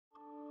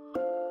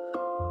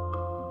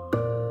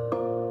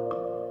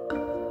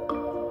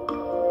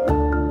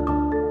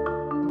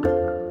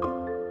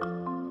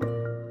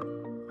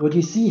What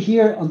you see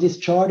here on this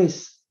chart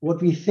is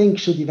what we think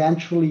should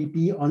eventually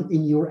be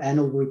in your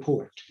annual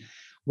report,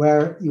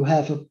 where you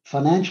have a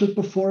financial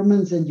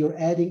performance and you're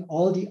adding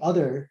all the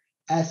other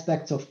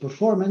aspects of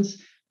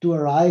performance to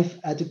arrive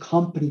at a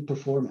company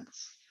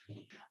performance.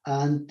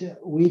 And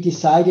we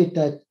decided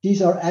that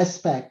these are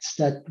aspects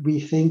that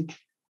we think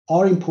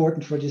are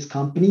important for this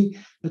company,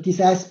 but these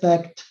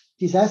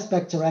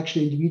aspects are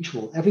actually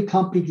individual. Every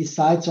company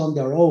decides on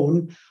their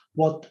own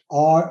what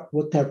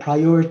their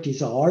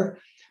priorities are,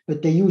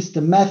 but they use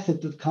the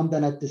method to come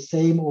then at the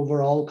same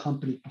overall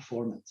company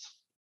performance.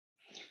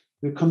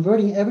 We're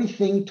converting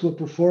everything to a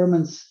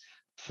performance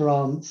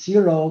from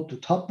 0 to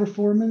top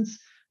performance,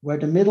 where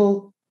the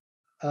middle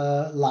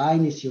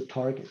line is your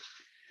target.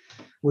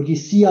 What you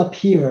see up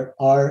here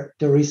are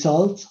the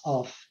results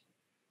of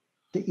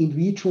the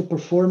individual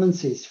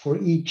performances for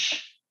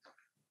each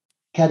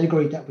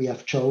category that we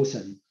have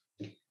chosen,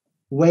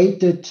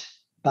 weighted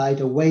by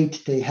the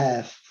weight they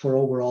have for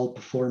overall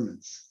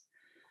performance.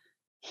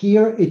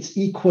 Here it's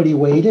equally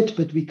weighted,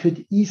 but we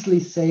could easily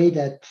say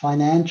that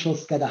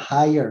financials get a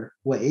higher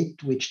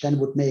weight, which then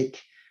would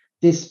make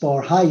this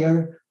bar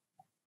higher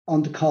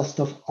on the cost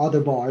of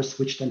other bars,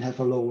 which then have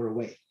a lower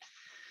weight.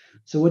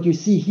 So what you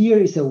see here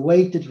is a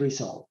weighted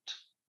result.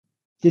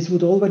 This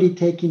would already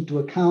take into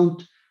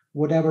account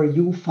whatever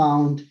you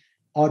found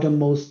are the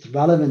most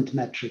relevant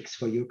metrics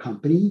for your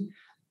company.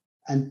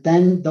 And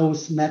then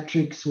those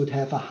metrics would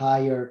have a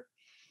higher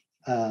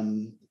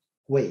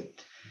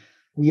weight.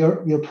 We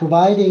are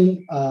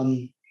providing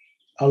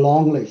a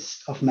long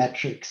list of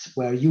metrics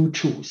where you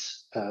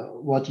choose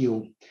what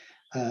you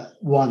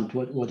want,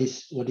 what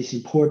is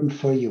important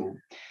for you.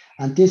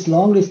 And this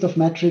long list of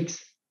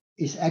metrics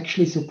is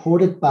actually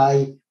supported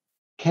by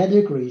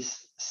categories,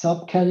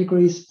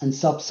 subcategories, and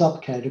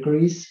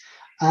sub-subcategories,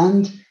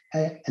 and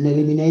an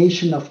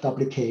elimination of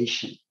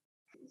duplication.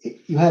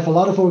 You have a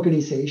lot of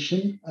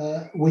organization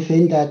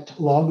within that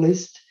long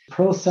list,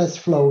 process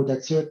flow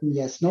that certainly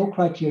has no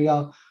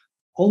criteria.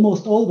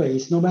 Almost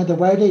always, no matter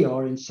where they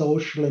are in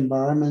social,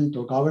 environment,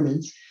 or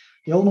governance,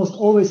 they almost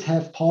always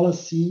have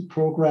policy,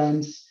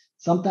 programs,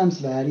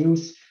 sometimes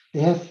values. They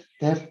have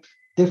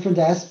different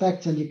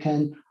aspects, and you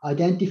can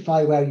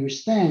identify where you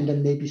stand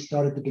and maybe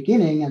start at the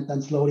beginning and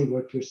then slowly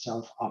work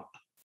yourself up.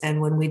 And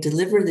when we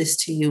deliver this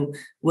to you,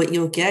 what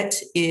you'll get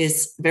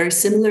is very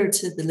similar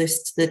to the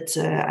list that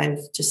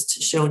I've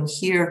just shown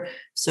here.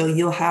 So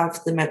you'll have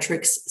the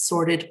metrics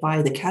sorted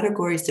by the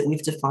categories that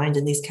we've defined,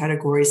 and these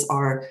categories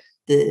are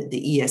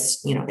the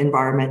ES,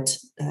 environment,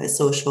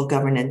 social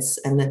governance,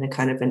 and then a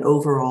kind of an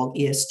overall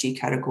ESG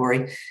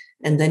category.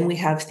 And then we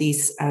have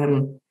these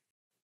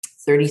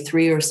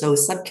 33 or so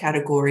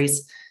subcategories.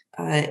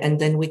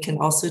 And then we can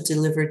also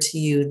deliver to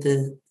you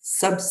the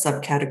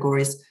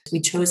sub-subcategories.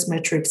 We chose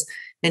metrics,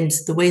 and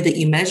the way that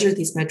you measure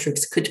these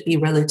metrics could be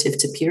relative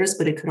to peers,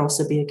 but it could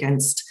also be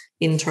against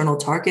internal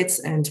targets.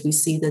 And we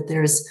see that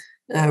there's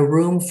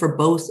room for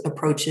both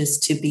approaches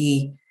to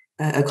be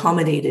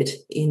accommodated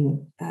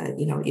in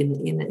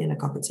a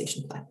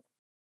compensation plan.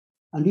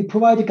 And we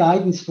provide a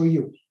guidance for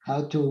you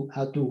how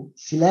to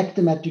select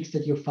the metrics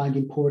that you find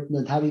important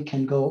and how you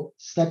can go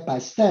step by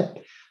step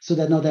so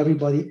that not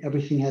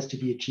everything has to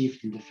be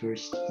achieved in the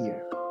first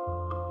year.